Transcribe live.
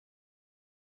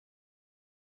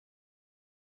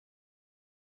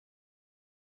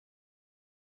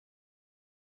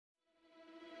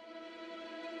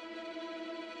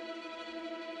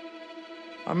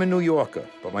I'm a New Yorker,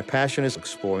 but my passion is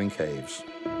exploring caves.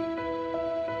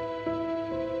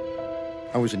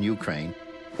 I was in Ukraine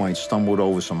when I stumbled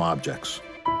over some objects.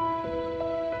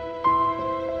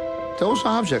 Those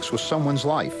objects were someone's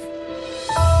life.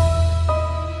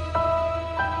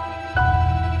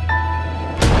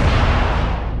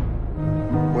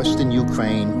 Western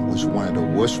Ukraine was one of the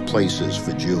worst places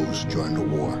for Jews during the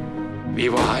war. We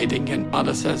were hiding, and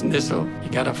Mother says, Nissel, you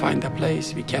gotta find a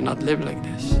place. We cannot live like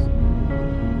this.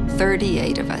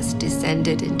 38 of us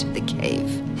descended into the cave.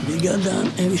 We got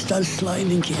down and we started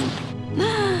sliding in.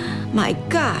 My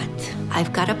God,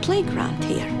 I've got a playground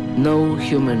here. No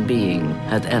human being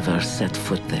had ever set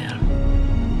foot there.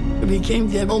 We came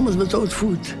there almost without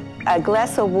food. A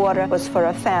glass of water was for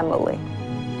a family.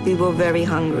 We were very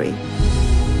hungry.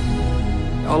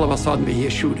 All of a sudden, we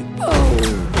hear shooting.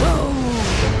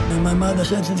 And my mother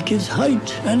said to the kids,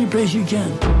 hide any place you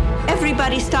can.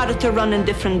 Everybody started to run in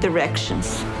different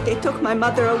directions. They took my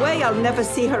mother away. I'll never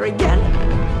see her again.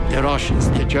 The Russians,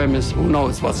 the Germans, who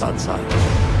knows what's outside.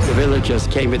 The villagers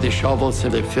came with the shovels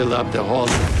and they filled up the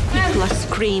holes. People are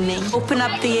screaming, open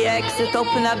up the exit,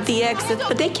 open up the exit,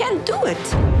 but they can't do it.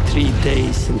 3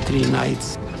 days and 3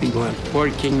 nights, we were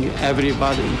working,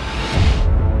 everybody.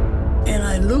 And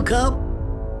I look up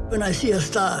and I see a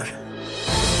star.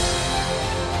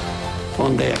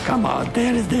 One day I come out,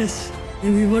 there is this.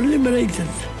 And we were liberated.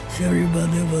 So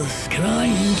everybody was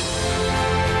crying.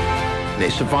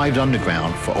 They survived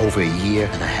underground for over a year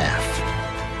and a half.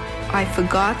 I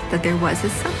forgot that there was a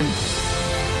sun.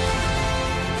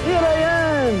 Here I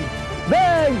am,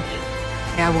 back.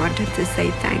 I wanted to say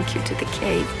thank you to the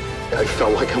cave. I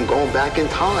felt like I'm going back in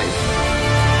time.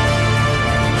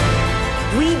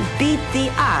 We beat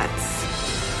the odds.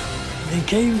 The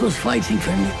cave was fighting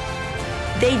for me.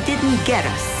 They didn't get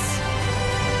us.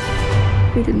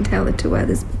 We didn't tell it to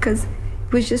others because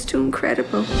it was just too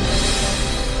incredible.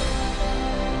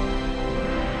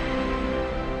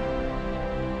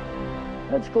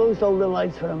 Let's close all the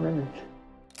lights for a minute.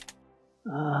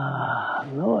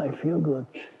 Now I feel good.